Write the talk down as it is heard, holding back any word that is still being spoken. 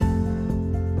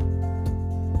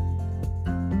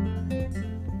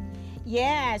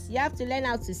Yes, you have to learn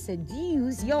how to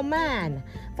seduce your man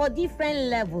for different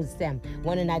levels.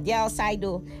 One in the outside,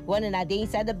 or one in the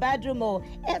inside the bedroom, or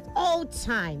at all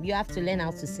time, you have to learn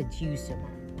how to seduce your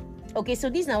man. Okay, so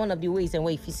these are one of the ways and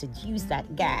way if you seduce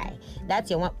that guy, that's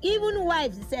your one. Even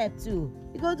wives said too.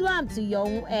 You go do them to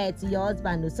your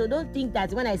husband. So don't think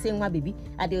that when I say one baby,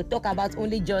 and they'll talk about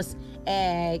only just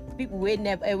people we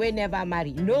never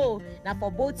married. No, now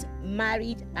for both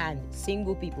married and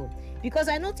single people. Because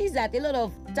I noticed that a lot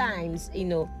of times,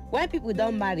 when people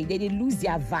don't marry, they lose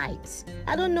their vibes.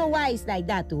 I don't know why it's like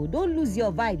that though. Don't lose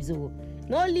your vibes though.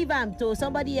 No leave them to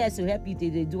somebody else to help you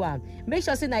till they do them. Make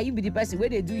sure say that you be the person where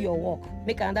they do your work.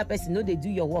 Make another person know they do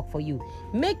your work for you.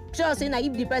 Make sure say that you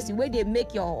be the person where they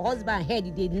make your husband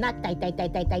head, they knock tight,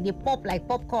 they pop like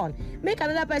popcorn. Make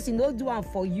another person know do them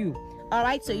for you.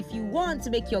 Alright, so if you want to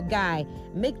make your guy,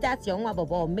 make that your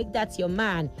baba, make that your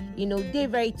man, they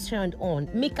very turned on.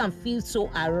 Make him feel so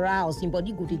aroused. In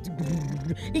body go to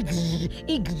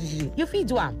you feel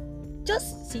do him.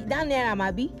 Just sit down there,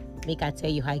 Amabi. Make I tell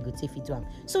you how you go take it to him.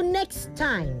 So next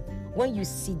time when you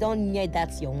sit down near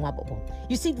that your baba,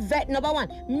 you sit number one,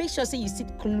 make sure say you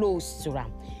sit close to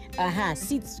him.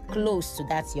 Sit close to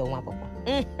that your baba.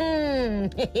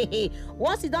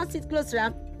 Once you don't sit close to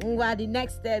him, what the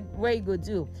next step where you go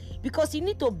do? Because you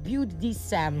need to build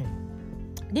this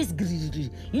you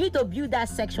need to build that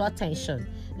sexual tension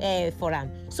for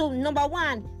him. So number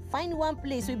one, find one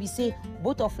place where we say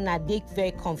both of them are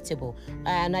very comfortable,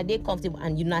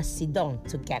 and you not sit down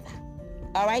together.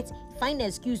 All right, find an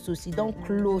excuse to sit down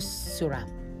close to them.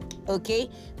 Okay,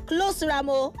 close to them.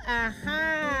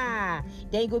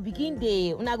 Then you go begin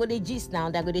una go the gist now.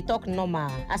 They go they talk normal.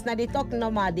 As now they talk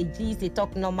normal, they gist, they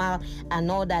talk normal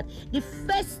and all that. The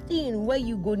first thing where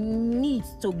you go need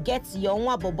to get your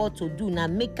one bobo to do now,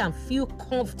 make them feel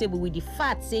comfortable with the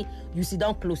fact say you sit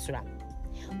down close to them.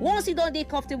 Once you don't get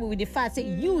comfortable with the fact, say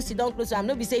you sit down close to him.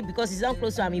 Not be say because he's down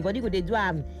close to him, body go they do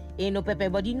him, pepper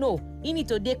body. No, you need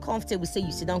to get comfortable. Say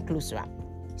you sit down close to him.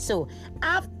 So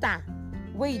after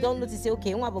where you don't notice, say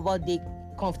okay, what about they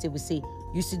comfortable? Say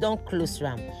you sit down close to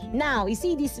him. Now you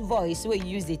see this voice where you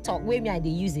use the talk. Where me and they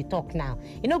use the talk now.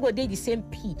 Go they the same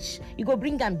pitch. You go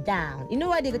bring them down. You know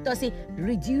what they go to say?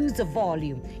 Reduce the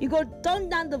volume. You go turn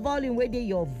down the volume where they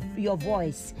your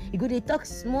voice. You go they talk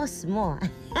small.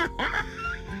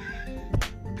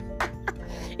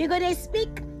 You go they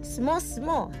speak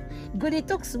small. You go they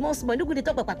talk small. You go they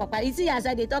talk papa. You see as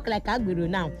they talk like Agbero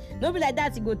now. Don't be like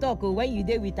that. You go talk when you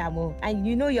there with him, and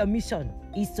you know your mission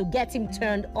is to get him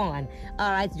turned on.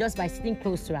 All right, just by sitting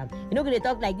close to him. Go they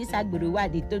talk like this Agbero. Why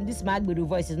this Agbero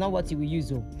voice is not what you will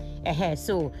use.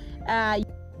 So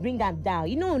bring them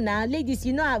down. Now, ladies,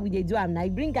 you know how they do them now.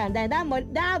 You bring them down.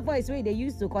 That voice where they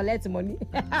used to collect money.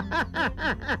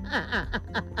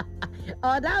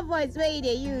 Or that voice where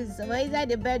they use inside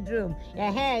the bedroom.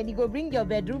 You go bring your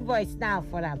bedroom voice now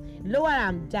for them. Lower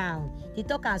them down. They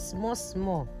talk as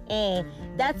small.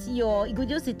 That's your. You go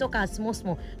just talk as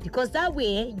small. Because that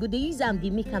way, you go they use them. They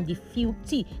make them they feel.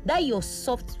 See, that your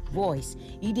soft voice.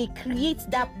 They create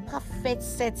that perfect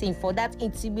setting for that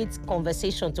intimate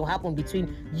conversation to happen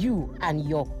between you and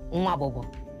your mwabobo.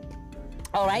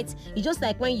 All right, it's just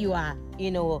like when you are,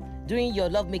 during your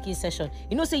lovemaking session.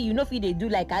 Say if they do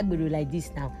like Agbero like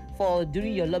this now for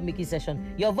during your lovemaking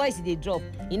session, your voice they drop.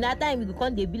 In that time, you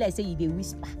can't they be like say you they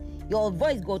whisper. Your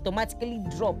voice go automatically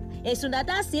drop, and so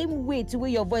that same way to where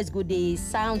your voice go they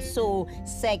sound so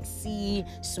sexy,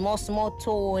 small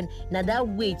tone. Now that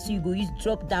way too you go use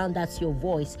drop down. That's your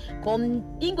voice. Come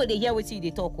in go they hear what you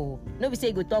they talk. No be say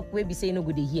you go talk where be say no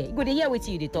go they hear. You go they hear what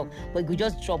you they talk, but you go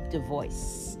just drop the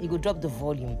voice. You go drop the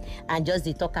volume and just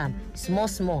they talk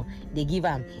small. They give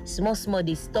small.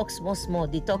 They talk small.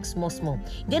 They talk small.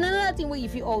 Then another thing where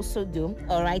if you also do,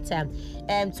 all right,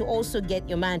 to also get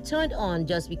your man turned on,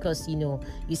 just because you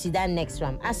see that next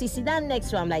one. As you see that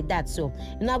next one like that, so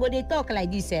now go they talk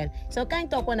like this. So kind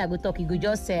talk when I go talk, you go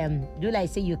just do like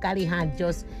say you carry hand,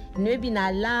 just maybe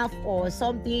not laugh or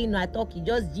something. I talk, you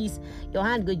just your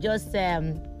hand go just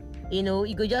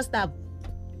you go just have.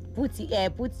 Put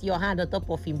your hand on top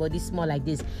of him body small like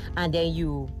this, and then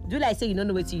you do like say you don't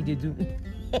know what you do. You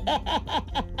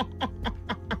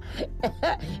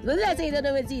do like say you don't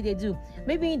know what you do.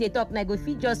 Maybe in the talk now, go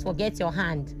fit just forget your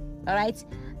hand. All right,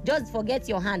 just forget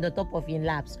your hand on top of his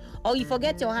laps, or you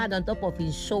forget your hand on top of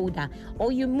his shoulder,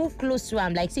 or you move close to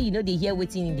him like say they hear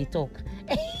waiting in the talk.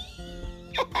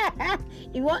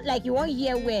 You won't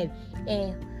hear well.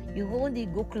 You only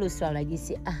go close to him like this.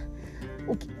 Say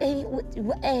okay,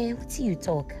 what do you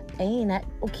talk? Not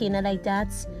okay, not like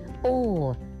that.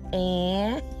 Oh,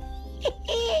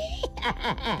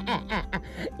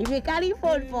 If you carry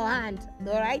phone for hand,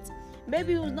 all right,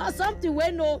 maybe it's not something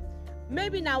we know.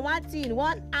 Maybe now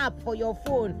one app for your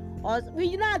phone, or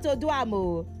you know how to do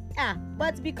am.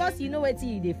 But because you know what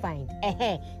you find.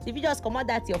 So if you just come out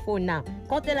that your phone now,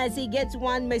 come tell and say get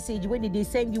one message where they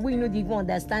send you, we know they even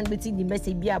understand what the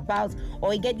message be about,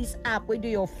 or you get this app where do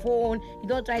your phone, you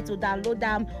don't try to download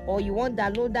them, or you won't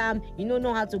download them, you don't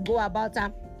know how to go about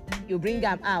them, you bring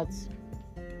them out.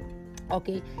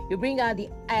 Okay, you bring out the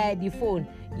phone,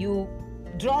 you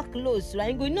draw close,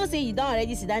 right? You go say you don't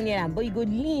already sit down near them, but you go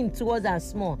lean towards them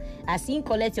small. As you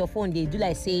collect your phone, they do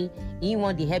like say you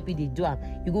want the help you, they do them.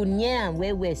 You go near and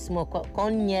where small,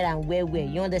 come near and where.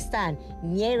 You understand?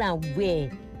 Near and where.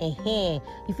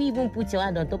 If you even put your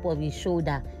hand on top of his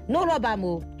shoulder, no rubber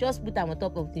mo, just put them on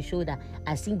top of the shoulder.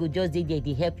 As you go just there,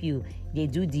 they help you. They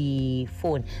do the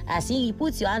phone. As you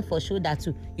put your hand for shoulder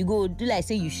too, you go do like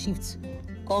say you shift.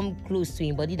 Come close to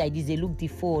him body like this, they look the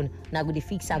phone, now go they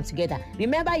fix them together.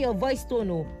 Remember your voice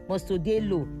tone must to dey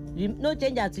low. No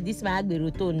change that to this my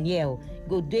agbero tone here.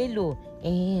 Go dey low.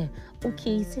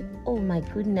 Okay, you say, oh my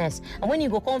goodness. And when you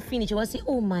go come finish, you will say,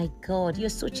 oh my God, you're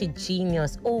such a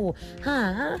genius. Oh,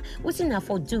 what's in that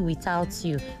for do without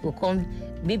you? Go come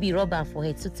maybe rub her for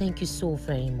it. So thank you so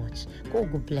very much.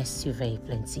 God bless you very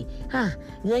plenty.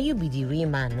 You be the real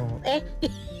man, no?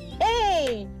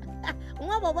 Hey!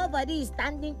 One of our body is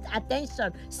standing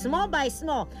attention, small by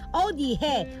small. All the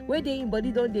hair where they in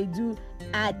body don't they do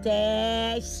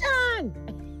attention.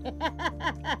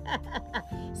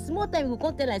 Small time you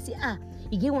come tell and say,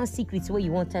 you get one secret where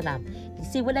you won't tell them. You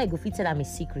say whether you go fit tell them a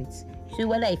secret. So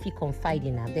whether if you confide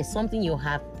in them, there's something you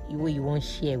have where you won't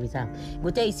share with them. Go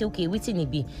tell you say, okay, what's in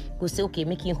it be? Go say, okay,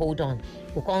 make him hold on.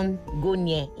 Go come go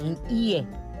near in ear.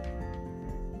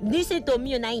 Listen to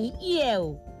me now in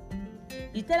ear.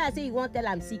 You tell her say you won't tell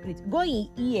them secret. Go in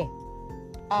ear.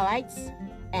 Alright?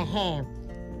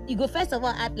 You go first of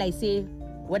all act like say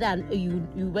whether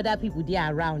whether people they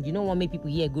are around, you don't want make people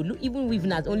hear. Go look, even if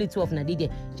not only two of them they there.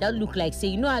 Just look like say,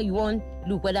 you know how you want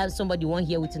look whether somebody want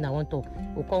hear what I want talk.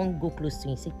 We can't go close to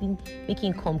him. Say make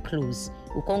him come close.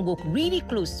 We can't go really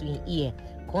close to his ear.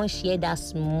 Can't share that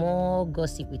small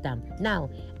gossip with them. Now,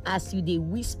 as you they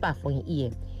whisper for his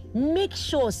ear, make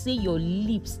sure say your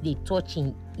lips they touch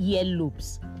in ear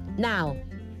lobes. Now,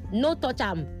 no touch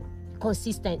them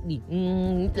consistently,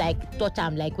 like touch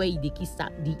them like where they kiss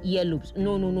the ear lobes.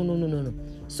 No.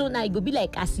 So now it go be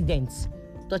like accidents.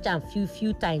 Touch them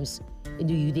few times.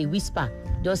 And they whisper.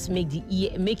 Just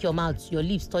make your mouth, your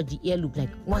lips touch the ear lobe like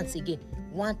once again,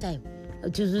 one time.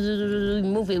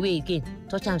 Move away again,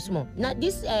 touch them small. Now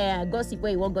this gossip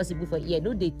where you want gossip for ear,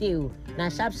 no detail. Now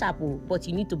sharp, but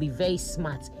you need to be very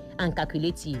smart and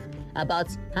calculative about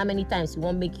how many times you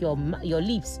want make your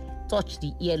lips touch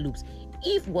the ear lobes.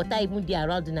 If water even there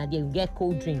around in there, you get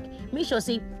cold drink. Make sure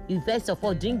say you first of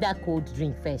all drink that cold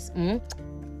drink first.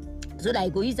 So that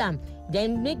you go use them,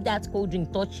 then make that cold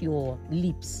drink touch your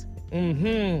lips. So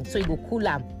you go cool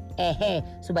them.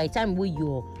 So by the time with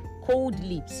your cold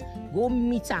lips go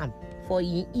meet them for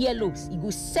your earlobes, you go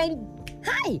send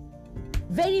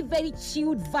very very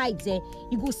chilled vibes.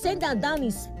 You go send them down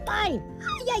his spine.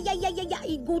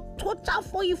 You go touch out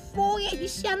for your forehead. You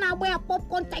see now where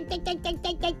popcorn tight.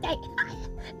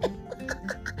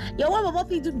 Your one of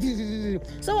people do.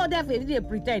 Some of them they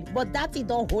pretend, but that it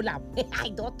don't hold up. I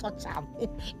don't touch them.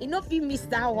 You know if you miss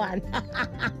that one.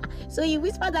 So you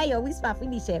whisper that your whisper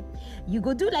finish. You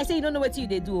go do like say you don't know what you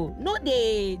they do. No,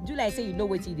 they do like say you know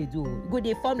what you they do. You go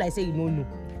they form like say you don't know.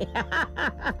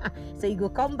 So you go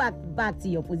come back to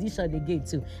your position again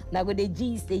too. Now go they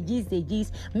gist.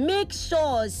 Make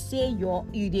sure say you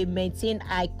they maintain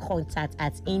eye contact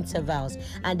at intervals,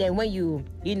 and then when you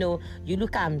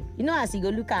look as you go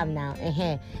look now.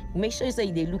 Make sure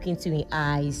say they look into your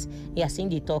eyes. You are seeing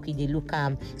they talk, they look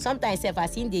Sometimes if I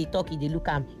seen they talk, they look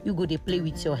you go they play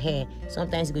with your hair.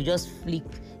 Sometimes you go just flick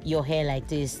your hair like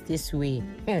this way.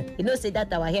 You know say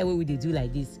that our hair we they do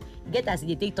like this. Get as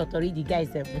they take Totori the guys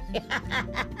them.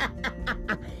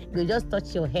 Go just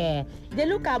touch your hair. They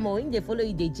look when they follow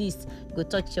you, they gist. Go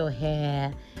touch your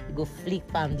hair. You go flick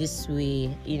palm this way.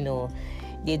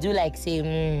 They do like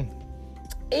say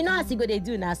as you go they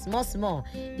do now small.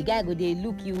 The guy go they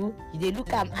look you. They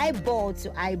look eyeball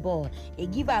to eyeball. They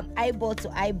give eyeball to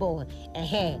eyeball.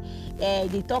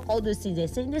 They talk all those things. They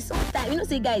say sometimes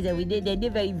say guys they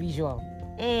very visual.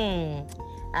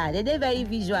 They're very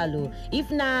visual. If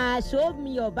not, show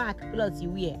me your back plus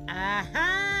you wear.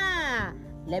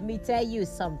 Let me tell you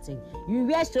something. You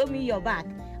wear show me your back.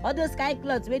 All those kind of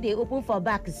clothes where they open for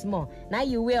back small. Now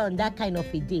you wear on that kind of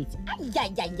a date.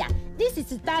 Yeah. This is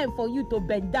the time for you to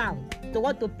bend down, to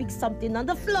want to pick something on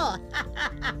the floor.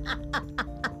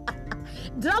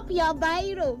 Drop your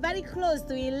biro very close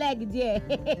to your leg there.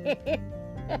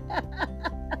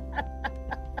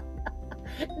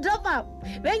 Drop up.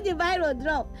 Make the biro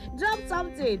drop. Drop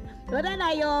something. Whether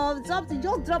na your something,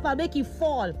 just drop and make it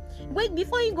fall. Wait,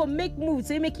 before you go make moves,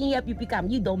 so make him help you pick up.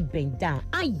 You don't bend down.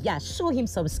 Yeah, show him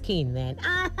some skin, man.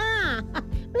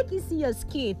 Make you see your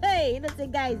skin. Hey, you know, say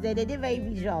guys, they're very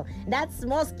visual. That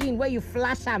small skin where you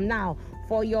flash them now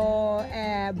for your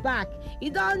back.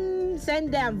 You don't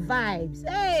send them vibes.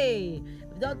 Hey,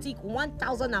 don't take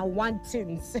 1001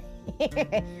 things.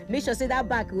 Make sure say that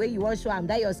back where you want to show them,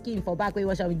 that your skin for back where you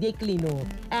want to show them, they clean.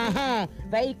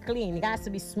 Very clean. It has to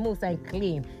be smooth and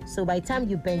clean. So by the time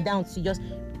you bend down, so just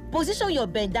position your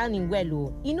bend down in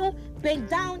well. You know, bend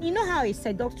down. You know how a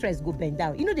seductress go bend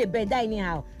down. You know they bend down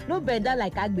anyhow. No bend down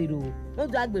like Agbero. No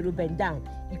do Agbero bend down.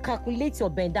 You calculate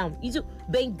your bend down. You do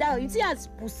bend down. You see as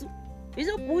pusu. You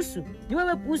know pusu. The way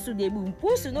pusu they move.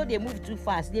 Pusu no they move too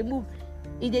fast. They move.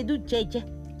 If they do jeje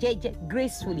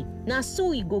gracefully. Now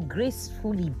so you go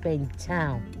gracefully bend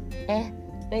down.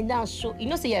 Bend down. Show. You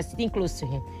know say you're sitting close to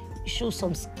him. You show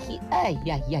some skin.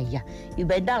 Yeah. You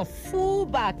bend down full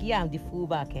back. Yeah, I'm the full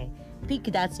back. Pick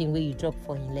that thing where you drop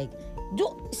for your leg.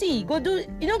 Go do.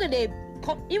 You know they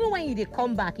come even when they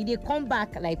come back. They come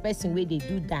back like person where they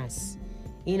do dance.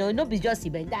 You know, not be just you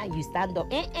bend down. You stand up.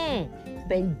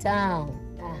 Bend down.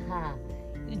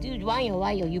 You do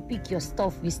while you pick your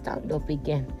stuff. You stand up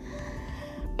again.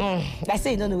 I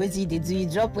say you don't know what you do. You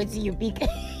drop what you pick.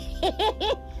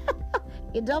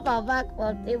 You drop our back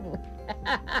on table.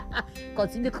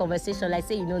 Continue conversation like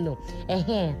say you don't know.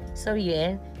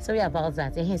 Sorry, sorry about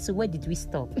that. So where did we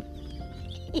stop?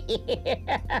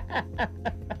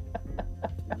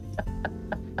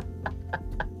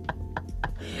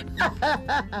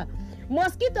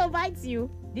 Mosquito bites you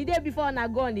the day before and I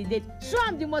go on the date. Show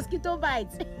him the mosquito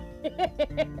bites.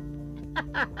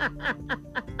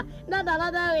 Not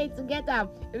another way to get them.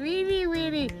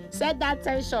 Really set that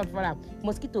tension for them.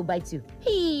 Mosquito bites you.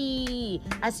 Hey,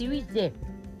 as you reach there,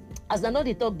 as I know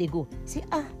they talk, they go.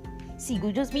 See,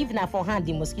 go just even for hand,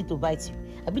 the mosquito bites you.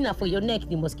 I been for your neck,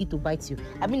 the mosquito bites you.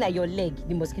 I been at your leg,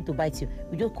 the mosquito bites you.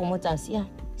 We just come out and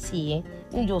see,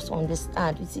 you just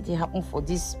understand. You see, they happen for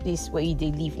this place where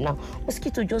they live now.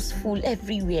 Mosquito just full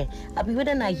everywhere. I be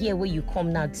whether I hear where you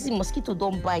come now. See, mosquito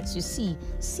don't bite you. See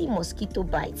mosquito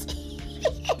bites.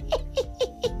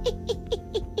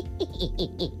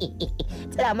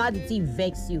 Tell them how the thing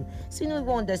vex you. So you don't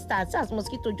even understand. So as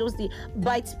mosquito just they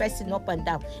bite person up and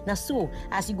down. Now so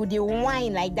as you go they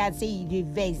whine like that, say they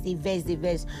vex.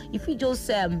 If you just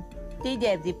stay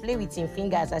there, they play with your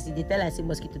fingers as they tell us say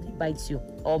mosquito they bite you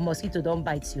or mosquito don't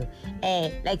bite you.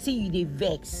 Like say you they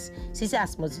vex. Say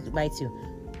as mosquito bite you,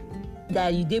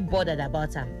 that you they bothered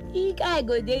about them. You can't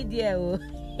go there.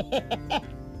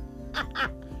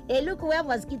 Hey, look where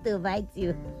mosquito bites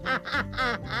you.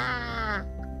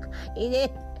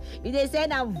 They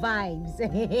send them vibes.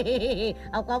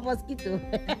 I've got mosquito.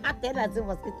 I tell her to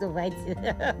mosquito bites you.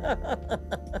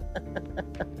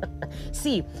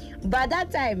 See, by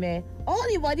that time, all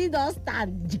the body don't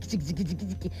stand.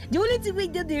 The only thing we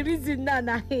do the reason now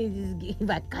is if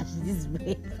I catch this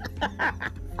way,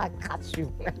 I catch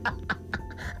you.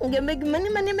 I'm gonna make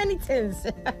many things.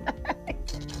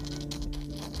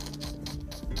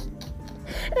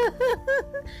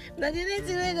 Now the next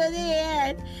thing we go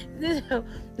there.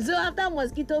 So after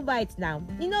mosquito bites now,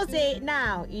 you know say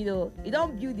now, you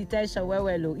don't build the tension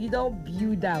well, you don't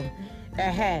build them.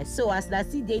 So as I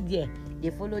see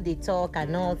they follow the talk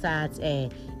and all that.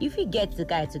 If you get the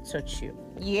guy to touch you,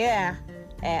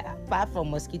 apart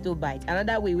from mosquito bite,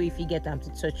 another way if you get them to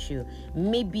touch you,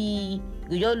 maybe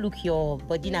you just look your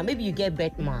body now. Maybe you get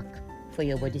birth mark for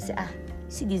your body. Say,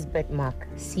 see this birth mark.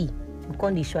 See, you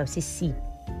can't show up. Say, see.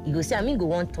 You go say, go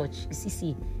one touch.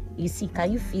 You see,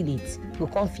 can you feel it? You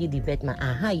can't feel the birth mark.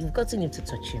 You've gotten him to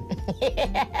touch you.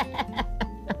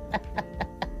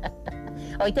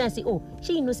 Or you can say,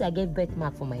 she knows I get birth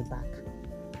mark for my back.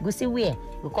 Go say where?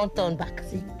 You can't turn back.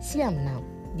 See I'm now.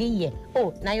 They here.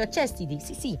 Now your chest today.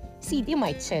 See, they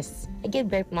my chest. I get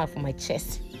birth mark for my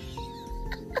chest.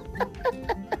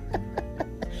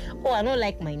 I don't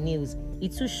like my nails.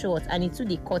 It's too short and it's too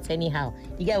they cut anyhow.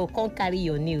 The guy will come carry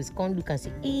your nails, come look and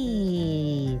say,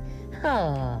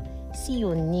 see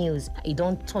your nails. I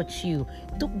don't touch you.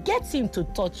 To get him to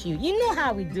touch you. You know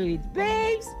how we do it,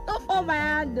 babes. Don't fall my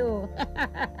hand though.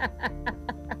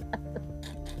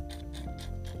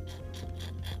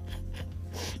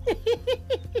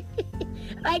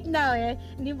 Right now,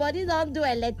 the body don't do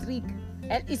electric.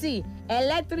 You see,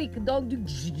 electric don't do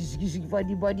for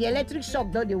the body. Electric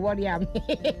shock don't they worry am.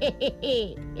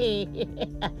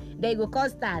 Then you go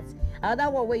cause that. Another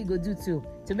one where you go do too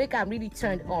to make am really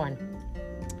turned on.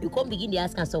 You can't begin to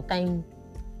ask am some kind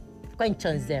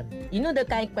questions them. You know the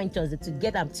kind of questions to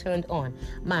get them turned on.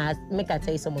 Make I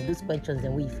tell you some of those questions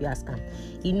then if you ask them.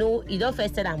 You know, you don't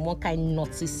first tell them one kind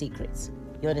naughty secrets.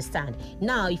 You understand?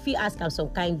 Now, if you ask them some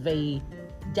kind very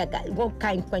what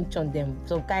kind question them,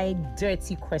 some kind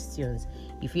dirty questions.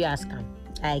 If you ask them,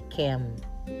 like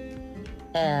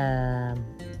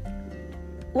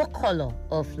what color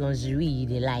of lingerie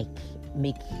they like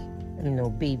make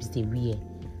babes they wear?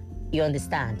 You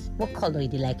understand? What color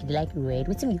they like? They like red.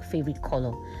 What's your favorite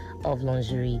color of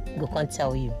lingerie? Go can't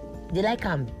tell you. They like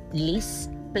lace,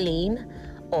 plain,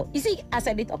 or you see as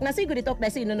I talk. Now say go they talk. I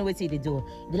say you don't know what they do.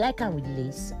 They like them with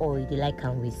lace, or they like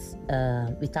them with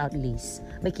without lace.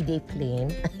 Make it they plain.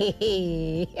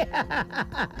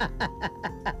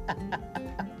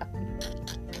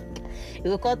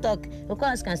 You can talk. You can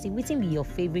ask and say which be your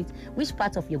favorite. Which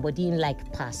part of your body in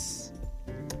like pass?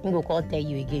 You go tell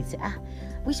you again. Say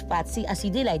which part, see, as you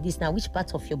do like this now, which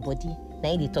part of your body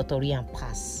now in the tutorial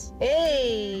pass?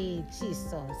 Hey,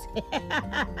 Jesus.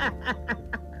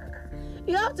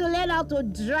 You have to learn how to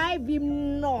drive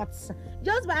him nuts.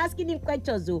 Just by asking him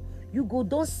questions, though, you go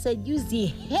don't seduce the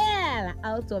hell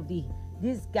out of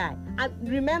this guy. And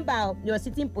remember your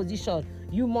sitting position.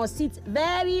 You must sit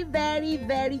very, very,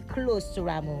 very close to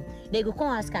Ramon. They go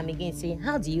come ask him again, say,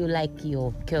 how do you like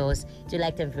your girls? Do you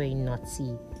like them very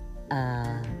naughty?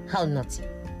 How naughty?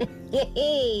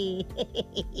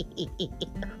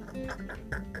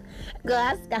 Go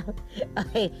ask him.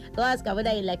 Okay, go ask him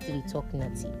whether you like to be talk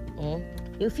naughty.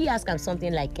 If you ask him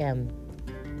something like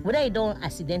whether you don't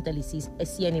accidentally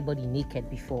see anybody naked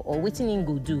before, or what he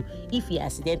go do if he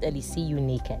accidentally see you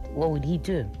naked, what would he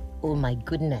do? Oh my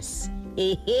goodness.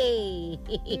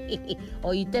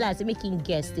 Or you tell us make him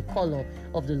guess the color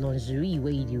of the lingerie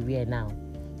where you wear now.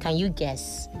 Can you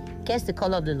guess? Guess the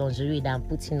color of the lingerie that I'm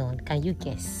putting on. Can you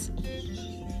guess?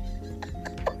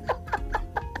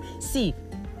 See,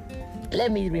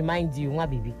 let me remind you, my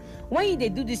baby. When they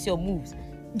do this, your moves,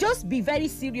 just be very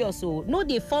serious. So no,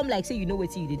 they form like say you know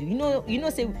what you do. You know.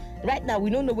 Say right now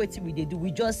we don't know what we do. We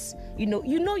just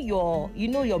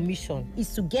your mission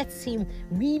is to get him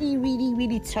really, really,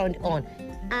 really turned on,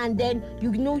 and then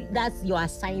that's your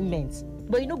assignment.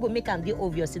 But go make them dey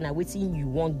obvious and waiting you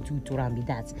want to do to be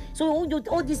that. So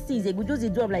all these things they could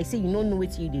just do like say you don't know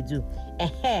what you they do.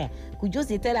 Could just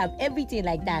tell them everything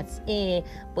like that.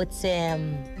 But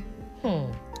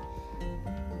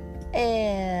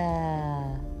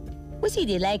what see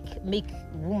they like make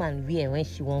woman wear when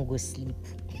she won't go sleep?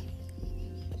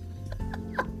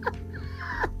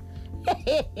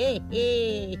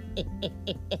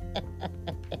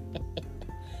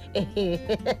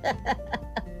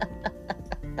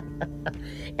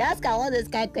 Ask her all those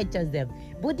kind of questions them.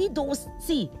 Body don't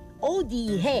see all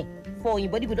the hair for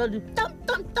your body. Don't do thump.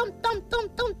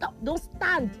 Don't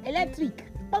stand. Electric.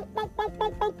 Pump.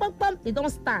 They don't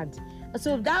stand.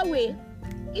 So that way,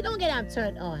 you don't get them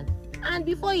turned on. And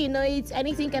before you know it,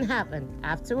 anything can happen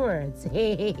afterwards.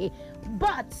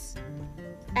 But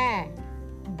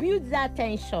build that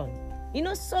tension.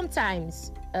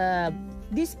 Sometimes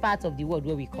this part of the world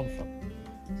where we come from,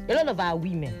 a lot of our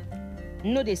women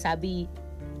they sabi.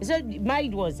 So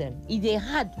married ones if they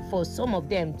had for some of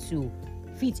them to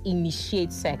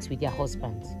initiate sex with their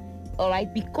husbands, all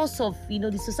right, because of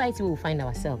the society we will find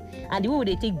ourselves and the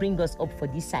way they bring us up for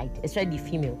this side, especially the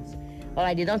females. All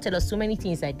right, they don't tell us so many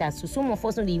things like that. So some of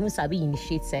us don't even sabi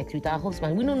initiate sex with our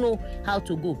husband. We don't know how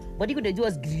to go, but they do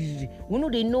us. We know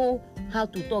they know how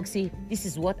to talk. Say this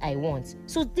is what I want.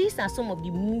 So these are some of the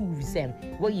moves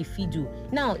what you do.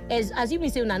 Now, as you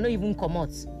been saying, not even come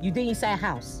out. You dey inside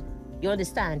house. You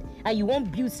understand? And you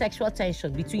won't build sexual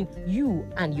tension between you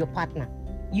and your partner.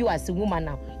 You as a woman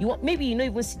now. You want maybe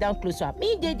even sit down close to her.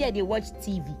 Maybe they watch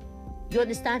TV. You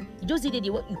understand? You just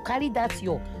you carry that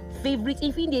your favorite.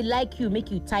 If they like you, make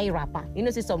you tie wrapper.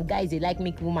 Say some guys they like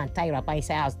make woman tie wrapper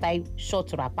inside house, tie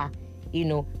short wrapper.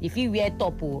 If you wear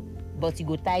top, but you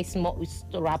go tie small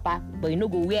wrapper, but you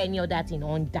go wear any other thing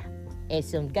under.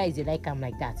 Some guys they like them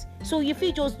like that. So if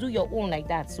you just do your own like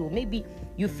that, so maybe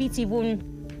you fit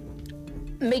even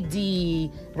make the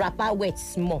wrapper wet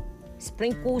small.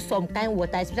 Sprinkle some kind of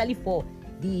water, especially for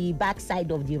the back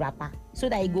side of the wrapper, so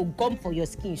that it go gum for your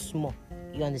skin small.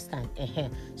 You understand?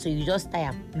 So you just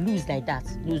tie them loose like that.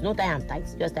 Loose, no tie them tight,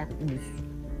 just tie them loose.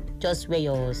 Just wear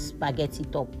your spaghetti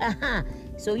top.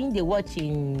 So in the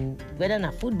watching, whether on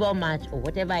a football match or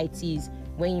whatever it is,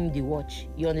 when him dey watch.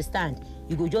 You understand?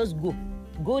 You go just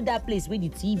go that place where the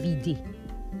TV dey.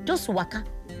 Just waka.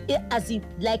 As if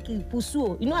like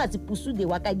pursue, as a pursue they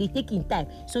waka, they take in time.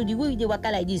 So the way they waka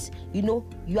like this,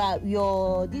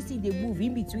 your this thing they move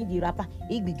in between the wrapper.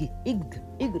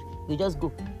 You just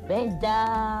go bend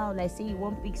down, like say you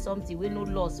want pick something with no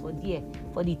loss for the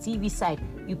TV side.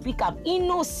 You pick up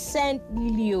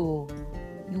innocently. You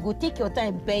go take your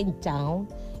time, bend down,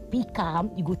 pick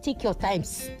up. You go take your time,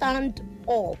 stand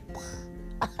up.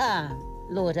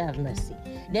 Lord have mercy.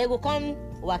 Then go come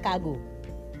waka go.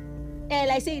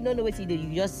 Like say you don't know what to do,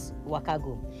 you just waka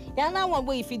go. The other one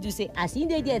where if you do say, as in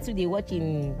they there too, they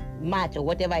watching match or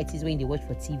whatever it is when they watch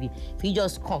for TV. If you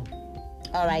just come,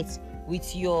 all right,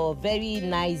 with your very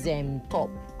nice top,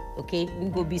 okay,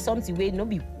 it go be something where no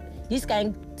be this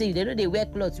kind of thing. They know they wear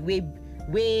clothes way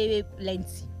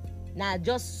plenty. Now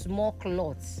just small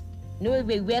clothes. No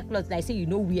way wear clothes like say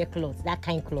wear clothes, that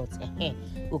kind of clothes.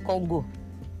 We can't go.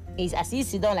 It's as you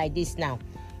sit down like this now.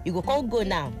 You go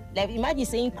now. Like imagine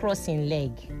saying crossing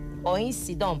leg or in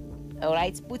sit down, all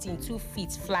right, putting 2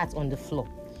 feet flat on the floor.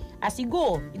 As you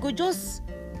go just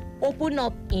open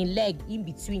up in leg in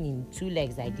between in 2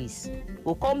 legs like this.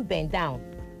 Go come bend down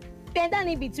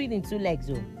in between in 2 legs.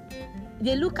 Oh,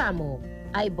 they look at more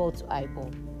eyeball to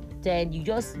eyeball. Then you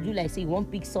just do like say you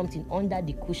want pick something under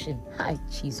the cushion. Hi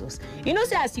Jesus,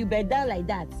 say as you bend down like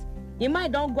that, you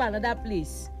might don't go another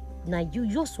place. Now you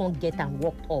just won't get and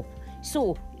walked up.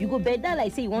 So you go bend down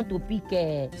like say you want to pick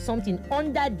something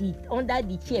under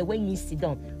the chair when you sit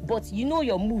down. But you know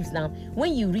your moves now.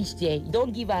 When you reach there, you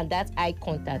don't give her that eye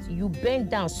contact. You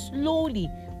bend down slowly.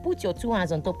 Put your 2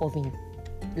 hands on top of him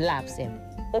laps.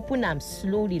 Open them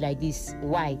slowly like this,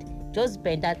 wide. Just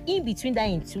bend down in between that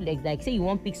in 2 legs. Like say you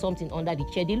want pick something under the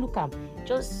chair. They look up.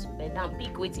 Just bend down,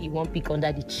 pick what you want pick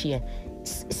under the chair.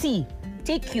 See,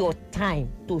 take your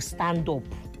time to stand up.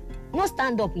 Not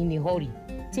stand up in a hurry.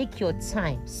 Take your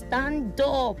time, stand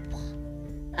up,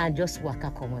 and just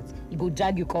waka come out. You go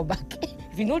drag you come back.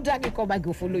 If you don't drag you come back,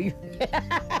 go follow you.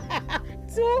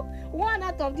 1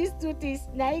 out of these 2 things,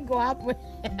 now it go happen.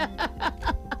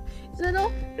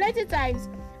 So plenty times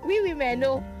we women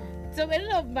know. So a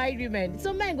lot of married women,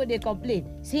 some men go they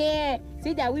complain. Say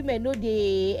that women know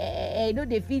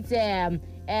they fit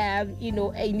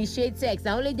initiate sex.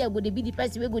 And only them go they be the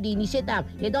person who go they initiate them.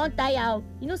 They don't tire out.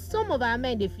 Some of our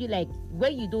men they feel like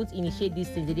when you don't initiate these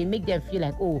things, they make them feel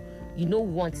like, oh, you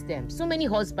don't want them. So many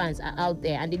husbands are out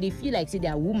there and they feel like say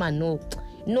their woman no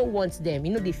wants them.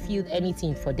 They feel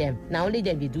anything for them. Now only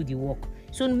them they do the work.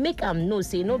 So make them know,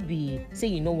 say no be say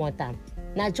you don't want them.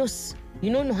 Now just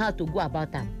you don't know how to go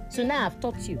about them. So now I've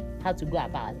taught you how to go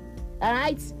about it. All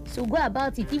right, so go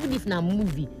about it. Even if na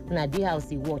movie, na day house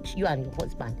they watch you and your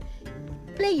husband,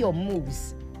 play your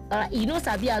moves. All right,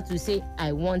 sabi how to say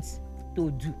I want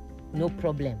to do, no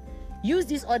problem. Use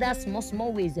these other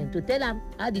small ways then to tell them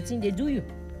how the thing they do you.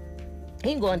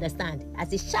 He go understand.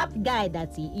 As a sharp guy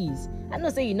that he is, I know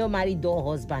say marry door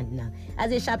husband now.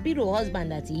 As a Shapiro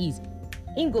husband that he is,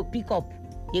 he go pick up.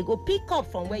 He go pick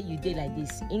up from where you did like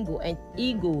this.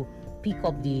 He go pick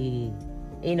up the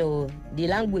the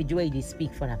language where they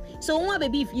speak for them. So one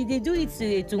baby, if you they do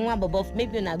it to one above,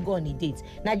 maybe you not go on a date.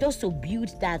 Now just to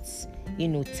build that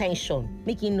tension,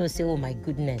 making say, oh my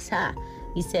goodness,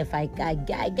 he said if I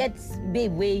get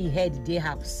babe where he head the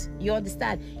house. You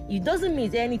understand? It doesn't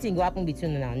mean anything will happen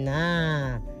between them.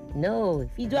 Nah. No, if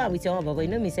you do it with your own baba,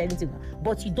 you don't miss anything.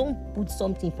 But you don't put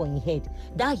something for your head.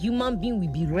 That human being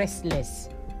will be restless.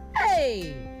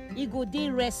 Hey! He go dey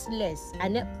restless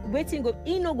and then waiting go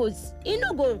he no go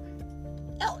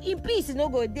in peace. He no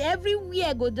go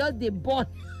everywhere go just dey burn.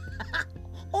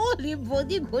 All the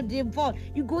body go dey burn.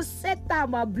 You go set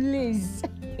them ablaze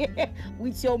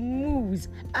with your moves,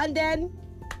 and then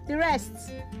the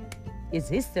rest is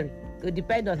history. It will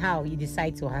depend on how you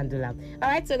decide to handle them. All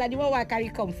right, so that's the one I carry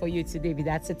come for you today with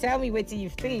that. So tell me what you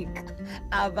think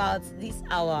about this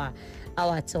our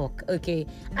talk, okay?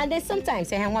 And then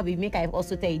sometimes I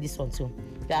also tell you this one too.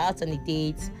 You're out on a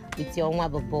date with your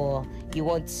babo, you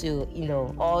want to,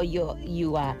 or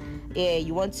you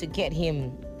want to get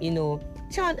him,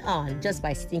 turned on just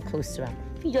by sitting close to him.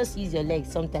 If you just use your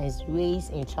legs, sometimes raise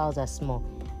in trousers small.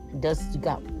 Just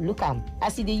look at him.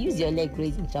 As they use your leg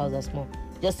raising trousers small,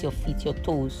 just your feet, your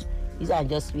toes. These are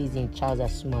just raising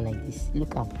trousers small like this.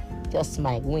 Look at him. Just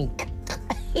smile, wink.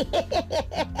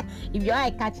 If your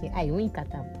eye catch your eye, wink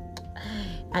at them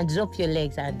and drop your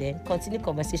legs and then continue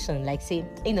conversation like say,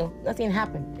 nothing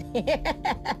happened.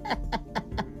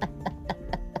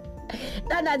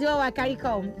 That and that's what I carry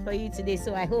come for you today.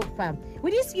 So I hope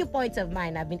with these few points of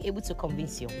mine, I've been able to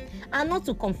convince you and not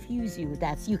to confuse you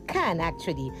that you can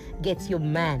actually get your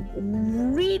man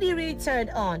really, really turned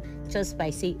on just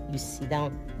by saying you sit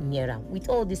down near him. With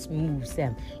all these moves,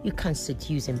 you can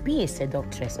seduce him. Be a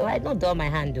seductress. All right, not draw my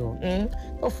hand though.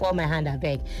 Don't fall my hand, I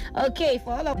beg. Okay,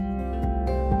 for all of